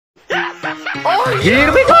Oh, yeah.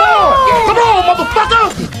 Here we go! Come on,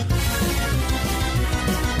 motherfucker!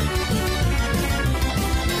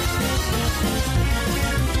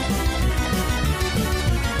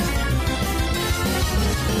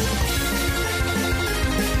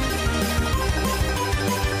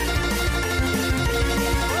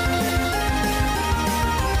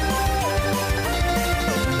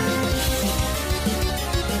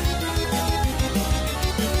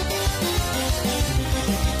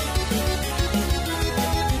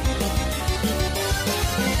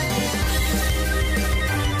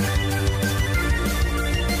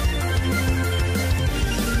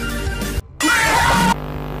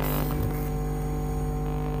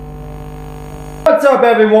 What's up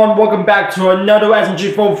everyone, welcome back to another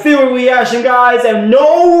SMG4 theory reaction guys, and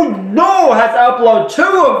no has uploaded 2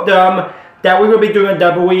 of them that we're going to be doing a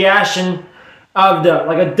double reaction of them,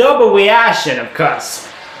 like a double reaction of course.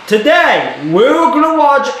 Today, we're going to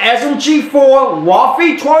watch SMG4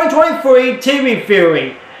 WOTFI 2023 TV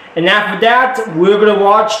theory, and after that, we're going to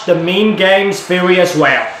watch the Meme Games theory as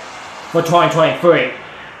well for 2023.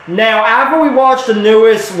 Now, after we watched the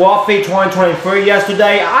newest WOTFI 2023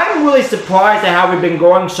 yesterday, I'm really surprised at how we've been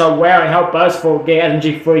going so well and helped us for getting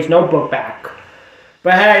SMG3's notebook back.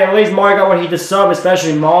 But hey, at least Marty got what he deserved,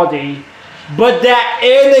 especially Marty. But that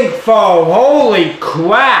info, holy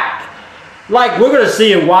crap! Like, we're gonna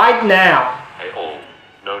see it right now. Hey all,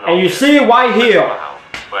 no, and you see it right here.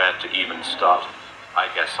 Where to even start? I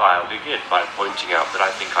guess I'll begin by pointing out that I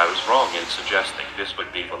think I was wrong in suggesting this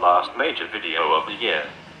would be the last major video of the year.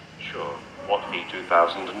 Sure, WOTFI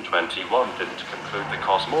 2021 didn't conclude the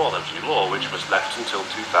cosmology law, which was left until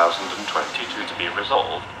 2022 to be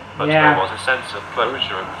resolved, but there was a sense of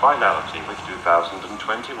closure and finality with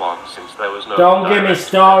 2021 since there was no... Don't get me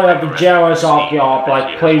started at the jealous of y'all,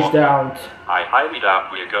 like please don't. I highly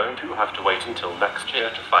doubt we are going to have to wait until next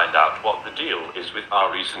year to find out what the deal is with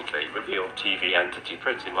our recently revealed TV entity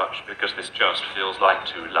pretty much, because this just feels like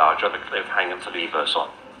too large of a cliffhanger to leave us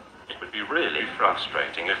on. It would be really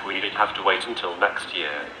frustrating if we did have to wait until next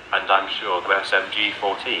year, and I'm sure the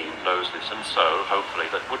SMG4 knows this, and so hopefully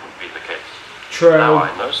that wouldn't be the case. True. Now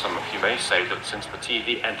I know some of you may say that since the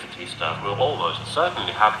TV entity stuff will almost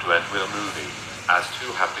certainly have to end with a movie, as to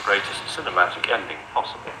have the greatest cinematic ending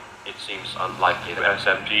possible, it seems unlikely that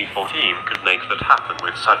SMG4 could make that happen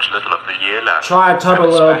with such little of the year left. Try to a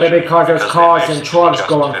little bit because there's cars and trucks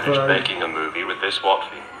going through. Making a movie with this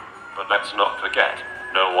WOTFI. But let's not forget,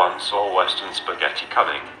 no one saw Western Spaghetti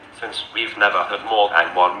coming, since we've never had more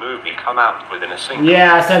than one movie come out within a single...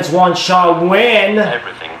 Yeah, since one shot win.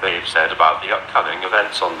 Everything they've said about the upcoming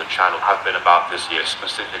events on the channel have been about this year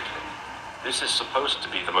specifically. This is supposed to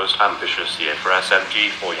be the most ambitious year for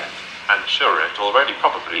SMG4 yet, and sure it already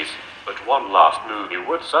probably is, but one last movie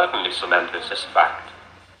would certainly cement this as fact.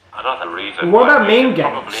 Another reason why we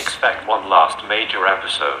probably expect one last major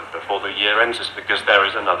episode before the year ends is because there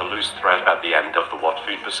is another loose thread at the end of the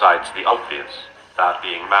WOTFI besides the obvious, that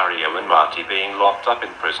being Mario and Marty being locked up in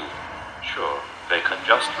prison. Sure, they could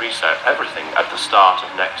just reset everything at the start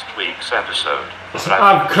of next week's episode.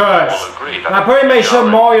 Of course. And I'm pretty much sure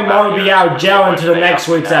Mario will be out of jail into the next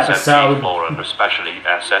week's episode. And especially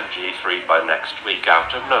SMG3 by next week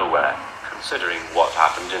out of nowhere, considering what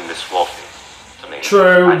happened in this WOTFI.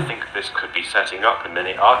 True. I think this could be setting up a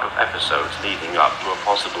mini arc of episodes leading up to a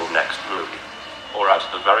possible next movie. Or at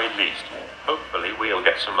the very least, hopefully we'll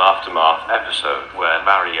get some aftermath episode where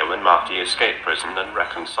Mario and Marty escape prison and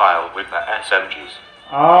reconcile with their SMGs.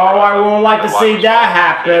 Oh, I would like to see that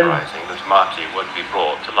happen. Theorizing that Marty would be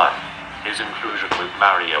brought to life. His inclusion with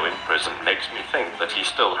Mario in prison makes me think that he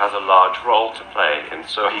still has a large role to play, and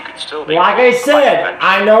so he could still be... Like I said,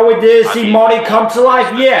 I know we didn't see Marty come to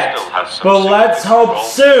life yet, but let's hope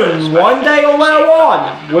soon, one day or later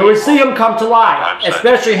on, we will see him come to life,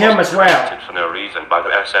 especially him as well. For no reason by the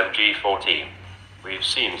SMG4 We've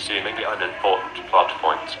seen seemingly unimportant plot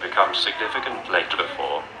points become significant later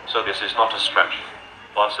before, so this is not a stretch.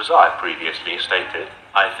 Plus, as I previously stated,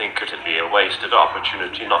 I think it'd be a wasted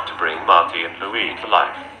opportunity not to bring Marty and Louis to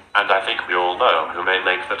life. And I think we all know who may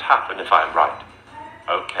make that happen if I'm right.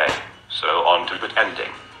 Okay, so on to the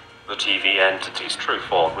ending. The TV entity's true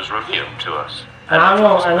form was revealed to us. And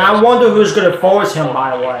I wonder who's gonna force him,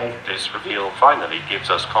 by the way. This reveal finally gives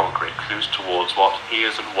us concrete clues towards what he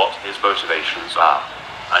is and what his motivations are.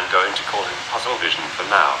 I'm going to call him Puzzle Vision for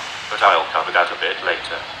now, but I'll cover that a bit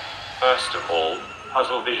later. First of all,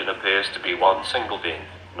 Puzzle Vision appears to be one single being,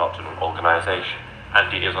 not an organization, and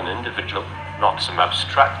he is an individual, not some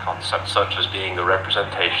abstract concept such as being a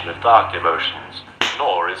representation of dark emotions,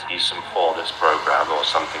 nor is he some formless program or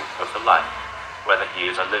something of the like. Whether he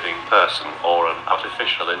is a living person or an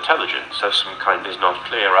artificial intelligence of some kind is not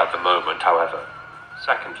clear at the moment, however.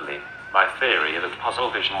 Secondly, my theory that Puzzle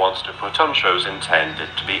Vision wants to put on shows intended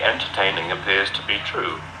to be entertaining appears to be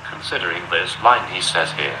true, considering this line he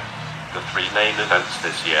says here. The three main events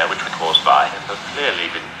this year which were caused by him have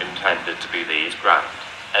clearly been intended to be these grand,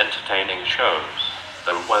 entertaining shows,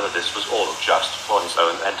 though whether this was all just for his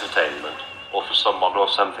own entertainment, or for someone or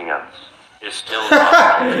something else, is still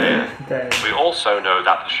not clear. We also know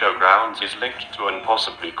that the showgrounds is linked to and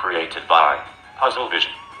possibly created by Puzzle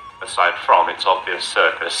Vision. Aside from its obvious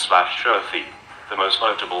circus/show theme, the most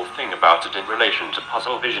notable thing about it in relation to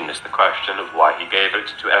Puzzle Vision is the question of why he gave it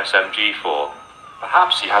to SMG4.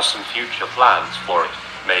 Perhaps he has some future plans for it,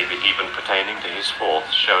 maybe even pertaining to his fourth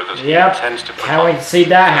show that he intends to put on. Can't wait to see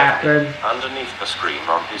that happen. Underneath the screen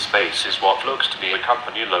on his face is what looks to be a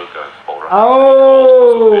company logo for a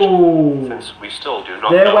Since we still do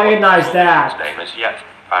not know recognize what that. his name is yet,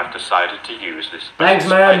 I've decided to use this Thanks,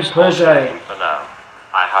 man. name for now.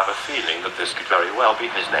 I have a feeling that this could very well be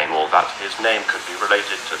his name, or that his name could be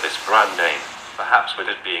related to this brand name, perhaps with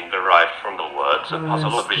it being derived from the words of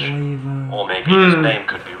Puzzle Vision. Or maybe his name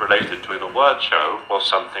could be related to the word show, or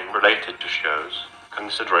something related to shows,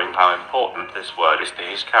 considering how important this word is to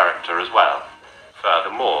his character as well.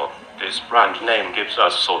 Furthermore, this brand name gives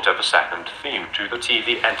us sort of a second theme to the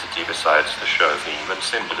TV entity besides the show theme and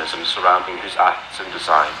symbolism surrounding his acts and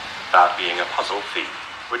design, that being a puzzle theme,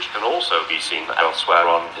 which can also be seen elsewhere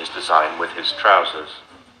on his design with his trousers.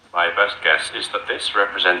 My best guess is that this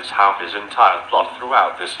represents how his entire plot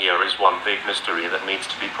throughout this year is one big mystery that needs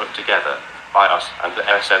to be put together by us and the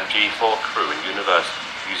SMG4 crew in university,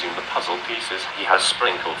 using the puzzle pieces he has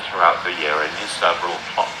sprinkled throughout the year in his several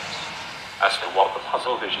plots. As to what the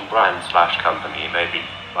Puzzle Vision brand/company may be,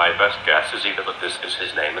 my best guess is either that this is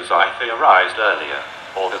his name as I theorized earlier,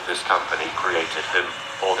 or that this company created him,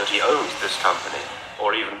 or that he owns this company,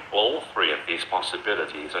 or even all three of these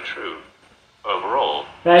possibilities are true. Overall,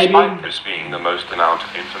 despite this being the most amount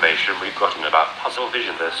of information we've gotten about Puzzle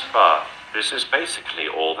Vision this far, this is basically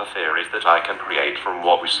all the theories that I can create from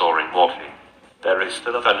what we saw in WOTFI. There is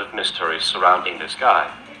still a veil of mystery surrounding this guy,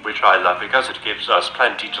 which I love because it gives us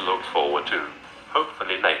plenty to look forward to,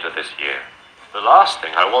 hopefully later this year. The last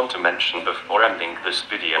thing I want to mention before ending this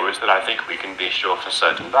video is that I think we can be sure for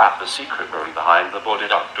certain that the secret room behind the boarded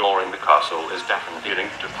up door in the castle is definitely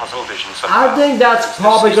linked to Puzzle Vision somehow. I think that's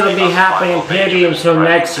probably going to be happening maybe until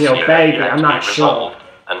next year, baby. I'm not sure.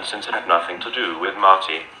 And since it had nothing to do with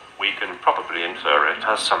Marty, we can probably infer it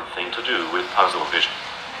has something to do with Puzzle Vision.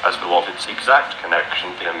 As to what its exact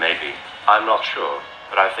connection to him may be, I'm not sure,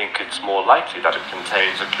 but I think it's more likely that it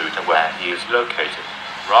contains a clue to where he is located,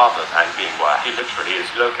 rather than being where he literally is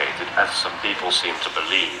located, as some people seem to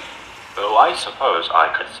believe. Though I suppose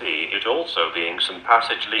I could see it also being some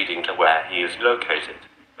passage leading to where he is located,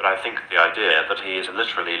 but I think the idea that he is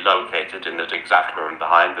literally located in that exact room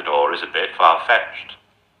behind the door is a bit far-fetched.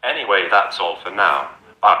 Anyway, that's all for now.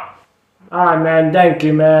 Bye. Alright, man, thank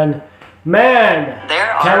you, man. Man!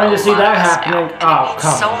 Can't wait to see that happening. Oh,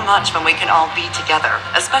 come on. So much when we can all be together,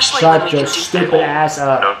 especially Shut when we your can do stupid ass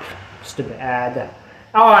up. Stupid ad.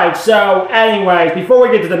 Alright, so anyways, before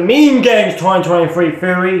we get to the Meme Games 2023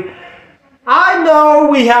 theory, I know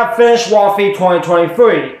we have finished WOTFI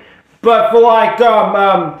 2023, but for like,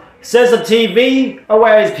 since the TV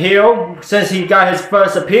away his appeal, since he got his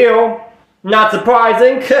first appeal, not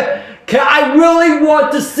surprising, I really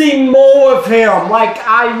want to see more of him. Like,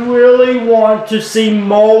 I really want to see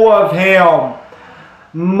more of him.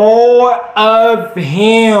 More of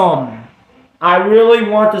him. I really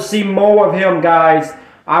want to see more of him, guys.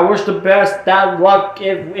 I wish the best that luck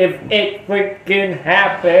if it freaking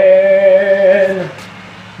happen.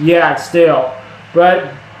 Yeah, still.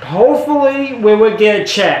 But hopefully we will get a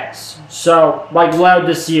chance. So, like later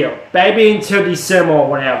this year. Maybe until December or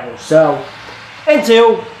whatever. So,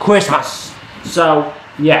 until Christmas. So,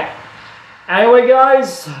 yeah. Anyway,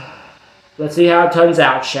 guys. Let's see how it turns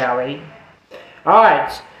out, shall we?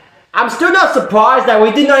 Alright. I'm still not surprised that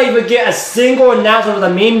we did not even get a single announcement of the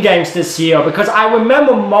Meme Games this year, because I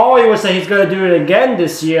remember Mario was saying he's going to do it again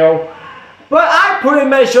this year, but I pretty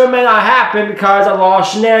much sure it may not happen because a lot of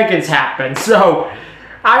shenanigans happened, so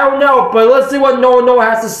I don't know, but let's see what No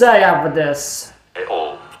has to say after this. Hey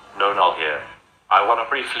all, No here. I want to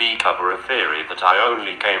briefly cover a theory that I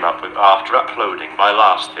only came up with after uploading my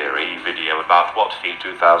last theory video about WOTFI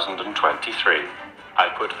 2023. I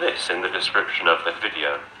put this in the description of the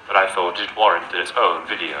video, but I thought it warranted its own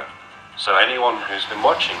video. So anyone who's been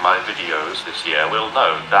watching my videos this year will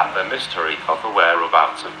know that the mystery of the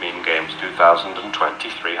whereabouts of Meme Games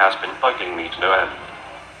 2023 has been bugging me to no end.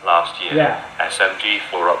 Last year, Yeah.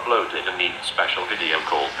 SMG4 uploaded a neat special video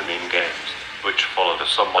called The Meme Games, which followed a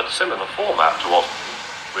somewhat similar format to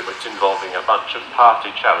WOTFI, with it involving a bunch of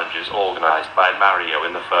party challenges organized by Mario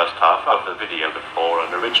in the first half of the video before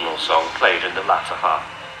an original song played in the latter half.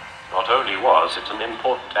 Not only was it an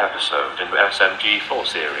important episode in the SMG4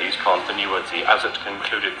 series continuity as it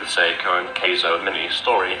concluded the Seiko and Keizo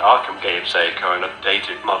mini-story arc and gave Seiko an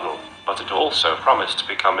updated model, but it also promised to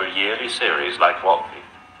become a yearly series like WOTFI,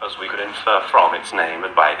 as we could infer from its name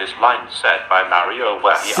and by this line said by Mario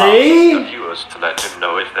where he asked the viewers to let him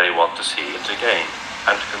know if they want to see it again,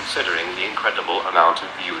 and considering the incredible amount of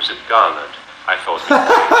views it garnered, I thought it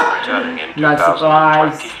was returning in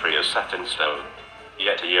 2023 as set in stone.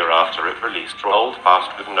 Yet a year after it released, rolled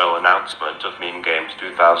past with no announcement of Meme Games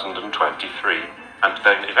 2023, and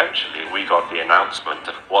then eventually we got the announcement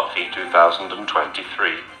of WOTFI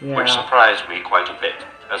 2023, which surprised me quite a bit,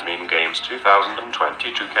 as Meme Games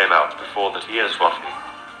 2022 came out before that year's WOTFI.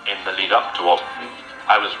 In the lead up to WOTFI,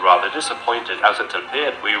 I was rather disappointed as it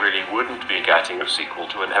appeared we really wouldn't be getting a sequel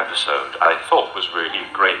to an episode I thought was really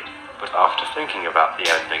great, but after thinking about the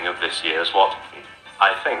ending of this year's WOTFI,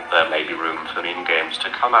 I think there may be room for Meme Games to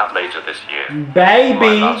come out later this year.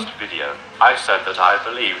 Baby! In my last video, I said that I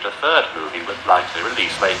believed a third movie would likely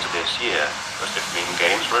release later this year, but if Meme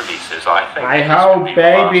Games releases, I think this could be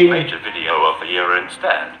the last major video of the year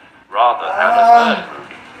instead, rather than a third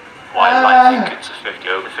movie. While I think it's a 50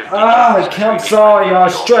 over 50 chance, I'm sorry, you're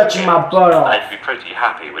stretching my butt off. I'd be pretty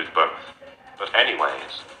happy with both. But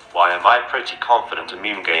anyways, why am I pretty confident a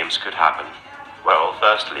Meme Games could happen? Well,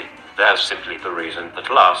 firstly, there's simply the reason that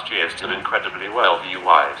last year's did incredibly well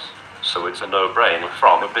view-wise, so it's a no-brainer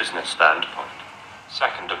from a business standpoint.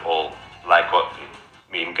 Second of all, like WOTFI,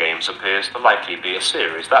 Meme Games appears to likely be a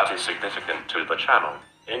series that is significant to the channel,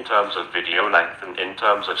 in terms of video length and in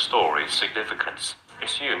terms of story significance,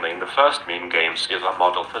 assuming the first Meme Games is a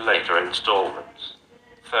model for later installments.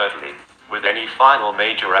 Thirdly, with any final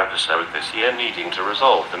major episode this year needing to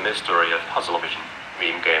resolve the mystery of Puzzle Vision,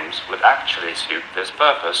 Meme Games would actually suit this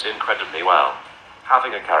purpose incredibly well.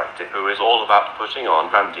 Having a character who is all about putting on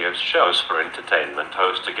grandiose shows for entertainment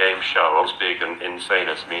host a game show as big and insane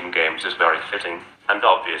as Meme Games is very fitting, and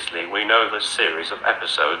obviously we know this series of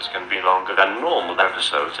episodes can be longer than normal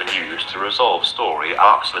episodes and used to resolve story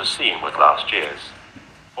arcs as seen with last year's.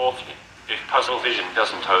 Fourthly, if Puzzle Vision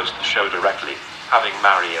doesn't host the show directly, having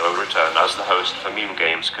Mario return as the host for Meme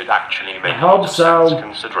Games could actually make sense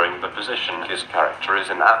considering the position his character is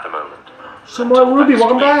in at the moment. Someone Ruby,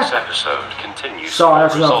 welcome back. Episode continues. Sorry,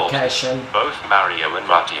 that's a notification. Both Mario and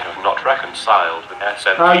Marty have not reconciled with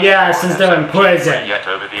SMG4. Oh yeah, since they're in prison. Yet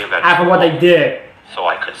over the event after what they did. So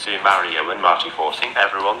I could see Mario and Marty forcing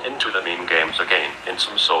everyone into the Meme Games again in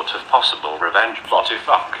some sort of possible revenge plot if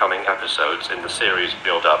upcoming episodes in the series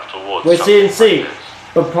build up towards. We'll see.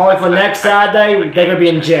 But probably for next Saturday, they're gonna be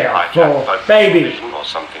in jail for baby or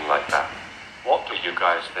something like that. What do you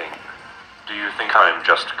guys think? Do you think I'm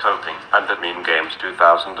just coping and that Meme Games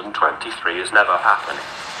 2023 is never happening?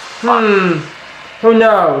 Who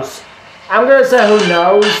knows? I'm gonna say who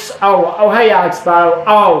knows. Oh, hey Alex Battle.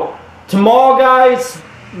 Oh, tomorrow guys,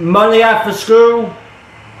 Monday after school,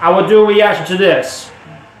 I will do a reaction to this.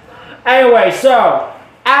 Anyway, so,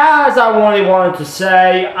 as I really wanted to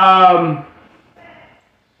say,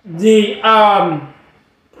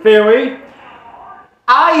 theory,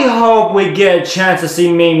 I hope we get a chance to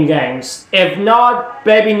see Meme Games. If not,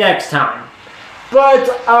 maybe next time. But,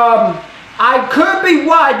 I could be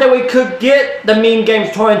right that we could get the Meme Games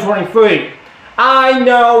 2023. I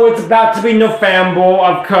know it's about to be November,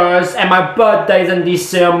 of course, and my birthday's in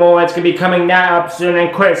December. It's gonna be coming now up soon,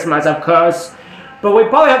 and Christmas, of course. But we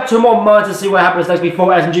probably have 2 more months to see what happens next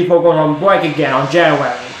before SMG4 goes on break again on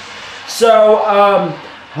January. So,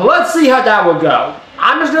 let's see how that will go.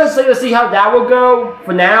 I'm just gonna say let's see how that will go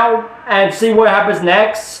for now and see what happens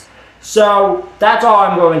next. So that's all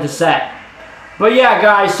I'm going to say. But yeah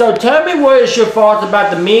guys, so tell me what is your thoughts about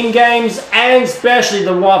the Meme Games and especially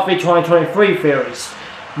the WOTFI 2023 series.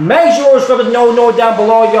 Make sure to subscribe to know down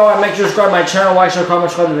below y'all, and make sure to subscribe to my channel, like, share, comment,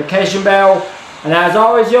 subscribe to the notification bell. And as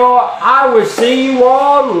always y'all, I will see you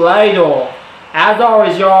all later. As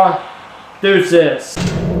always y'all, deuces.